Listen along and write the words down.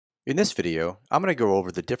In this video, I'm going to go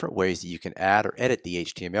over the different ways that you can add or edit the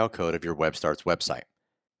HTML code of your WebStarts website.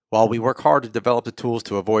 While we work hard to develop the tools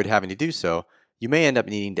to avoid having to do so, you may end up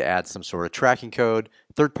needing to add some sort of tracking code,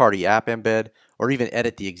 third-party app embed, or even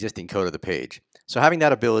edit the existing code of the page. So having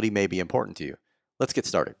that ability may be important to you. Let's get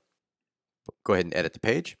started. Go ahead and edit the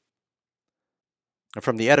page. And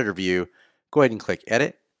from the editor view, go ahead and click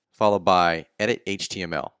Edit, followed by Edit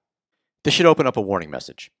HTML. This should open up a warning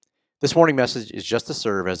message. This warning message is just to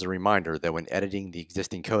serve as a reminder that when editing the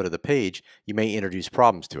existing code of the page, you may introduce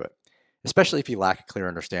problems to it, especially if you lack a clear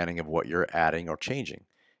understanding of what you're adding or changing.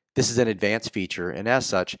 This is an advanced feature, and as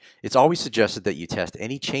such, it's always suggested that you test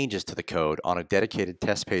any changes to the code on a dedicated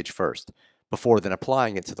test page first, before then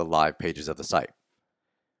applying it to the live pages of the site.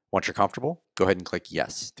 Once you're comfortable, go ahead and click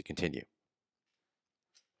Yes to continue.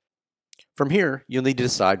 From here, you'll need to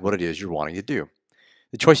decide what it is you're wanting to do.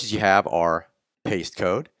 The choices you have are paste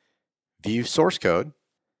code, view source code,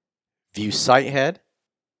 view site head,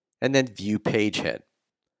 and then view page head.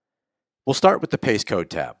 We'll start with the paste code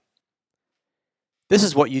tab. This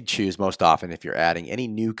is what you'd choose most often if you're adding any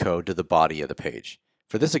new code to the body of the page.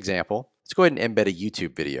 For this example, let's go ahead and embed a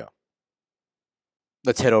YouTube video.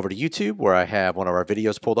 Let's head over to YouTube where I have one of our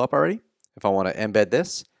videos pulled up already. If I want to embed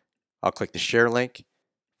this, I'll click the share link,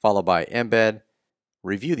 followed by embed,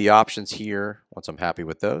 review the options here once I'm happy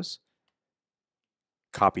with those.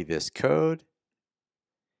 Copy this code,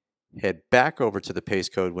 head back over to the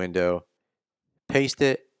paste code window, paste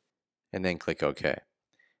it, and then click OK.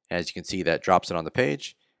 As you can see, that drops it on the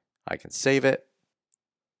page. I can save it,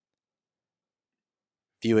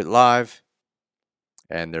 view it live,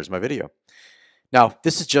 and there's my video. Now,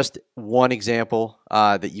 this is just one example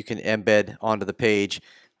that you can embed onto the page.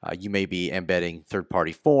 You may be embedding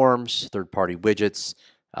third-party forms, third-party widgets,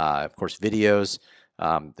 of course, videos.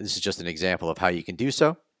 This is just an example of how you can do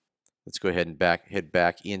so. Let's go ahead and head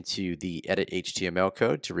back into the Edit HTML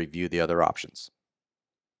code to review the other options.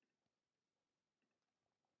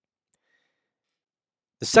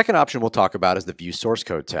 The second option we'll talk about is the View Source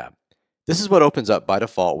Code tab. This is what opens up by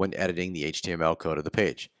default when editing the HTML code of the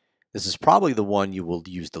page. This is probably the one you will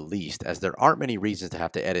use the least, as there aren't many reasons to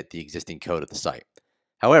have to edit the existing code of the site.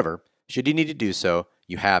 However, should you need to do so,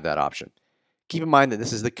 you have that option. Keep in mind that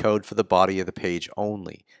this is the code for the body of the page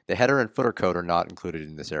only. The header and footer code are not included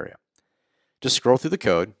in this area. Just scroll through the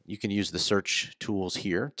code. You can use the search tools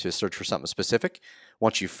here to search for something specific.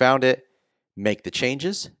 Once you've found it, make the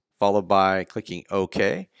changes, followed by clicking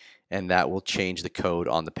OK, and that will change the code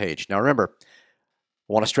on the page. Now remember,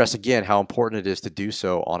 I want to stress again how important it is to do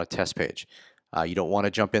so on a test page. You don't want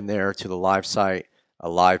to jump in there to the live site, a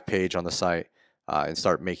live page on the site, and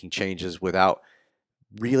start making changes without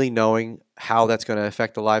really knowing how that's going to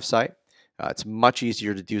affect the live site. It's much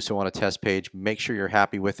easier to do so on a test page. Make sure you're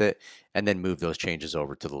happy with it, and then move those changes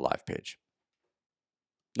over to the live page.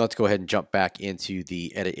 Let's go ahead and jump back into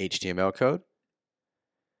the Edit HTML code.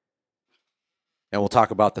 And we'll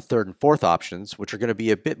talk about the third and fourth options, which are going to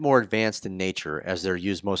be a bit more advanced in nature, as they're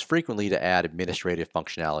used most frequently to add administrative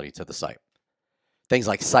functionality to the site. Things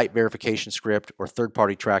like site verification script or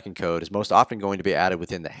third-party tracking code is most often going to be added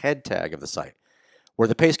within the head tag of the site. Where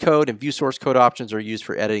the paste code and view source code options are used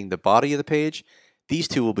for editing the body of the page, these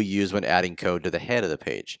two will be used when adding code to the head of the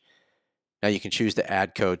page. Now you can choose to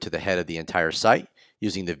add code to the head of the entire site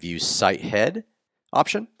using the View Site Head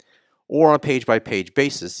option, or on a page-by-page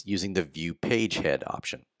basis using the View Page Head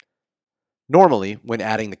option. Normally, when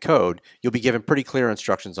adding the code, you'll be given pretty clear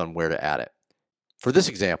instructions on where to add it. For this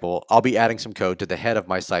example, I'll be adding some code to the head of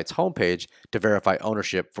my site's homepage to verify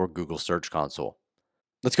ownership for Google Search Console.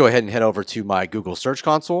 Let's go ahead and head over to my Google Search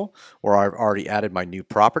Console, where I've already added my new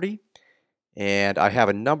property, and I have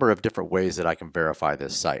a number of different ways that I can verify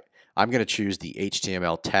this site. I'm going to choose the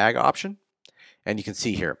HTML tag option, and you can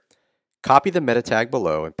see here, copy the meta tag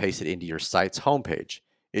below and paste it into your site's homepage.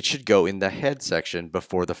 It should go in the head section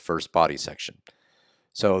before the first body section.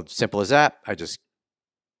 So simple as that. I just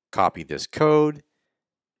copy this code,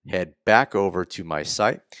 head back over to my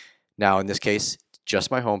site. Now in this case,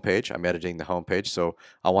 just my homepage. I'm editing the homepage, so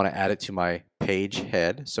I want to add it to my page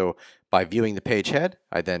head. So by viewing the page head,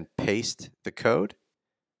 I then paste the code.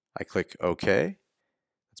 I click OK.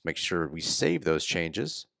 Let's make sure we save those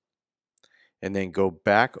changes, and then go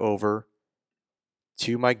back over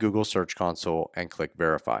to my Google Search Console and click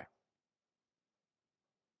Verify.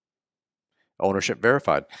 Ownership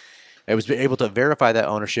verified. I was able to verify that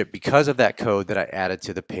ownership because of that code that I added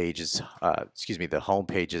to the page's, the home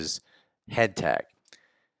page's head tag.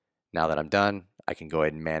 Now that I'm done, I can go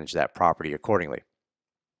ahead and manage that property accordingly.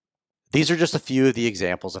 These are just a few of the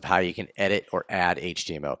examples of how you can edit or add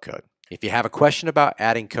HTML code. If you have a question about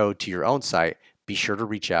adding code to your own site, be sure to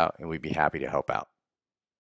reach out and we'd be happy to help out.